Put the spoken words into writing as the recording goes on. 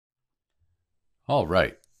All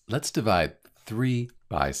right, let's divide 3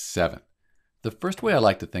 by 7. The first way I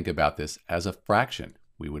like to think about this as a fraction,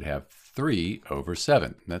 we would have 3 over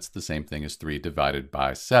 7. That's the same thing as 3 divided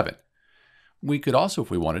by 7. We could also,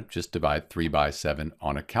 if we wanted, just divide 3 by 7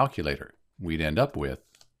 on a calculator. We'd end up with,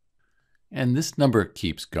 and this number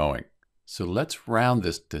keeps going. So let's round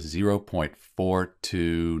this to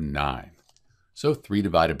 0.429. So 3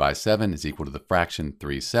 divided by 7 is equal to the fraction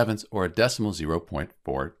 3/7, or a decimal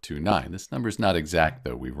 0.429. This number is not exact,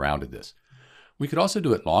 though. We've rounded this. We could also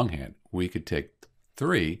do it longhand. We could take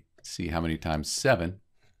 3, see how many times 7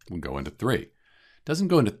 would go into 3. It doesn't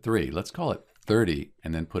go into 3. Let's call it 30,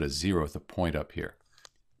 and then put a 0 with a point up here.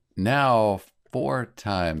 Now, 4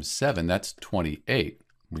 times 7, that's 28.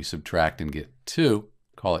 We subtract and get 2.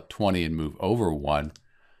 Call it 20 and move over 1.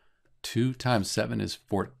 2 times 7 is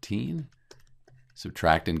 14.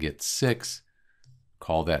 Subtract and get 6.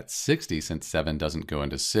 Call that 60 since 7 doesn't go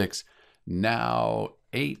into 6. Now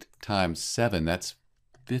 8 times 7, that's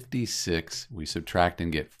 56. We subtract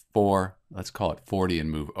and get 4. Let's call it 40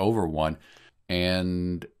 and move over 1.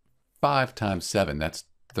 And 5 times 7, that's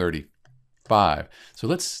 35. So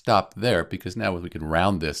let's stop there because now we can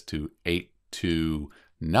round this to 8 to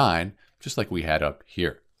 9, just like we had up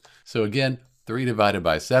here. So again, 3 divided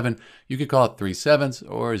by 7, you could call it 3/7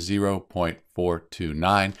 or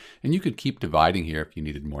 0.429, and you could keep dividing here if you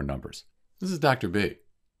needed more numbers. This is Dr. B.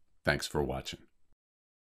 Thanks for watching.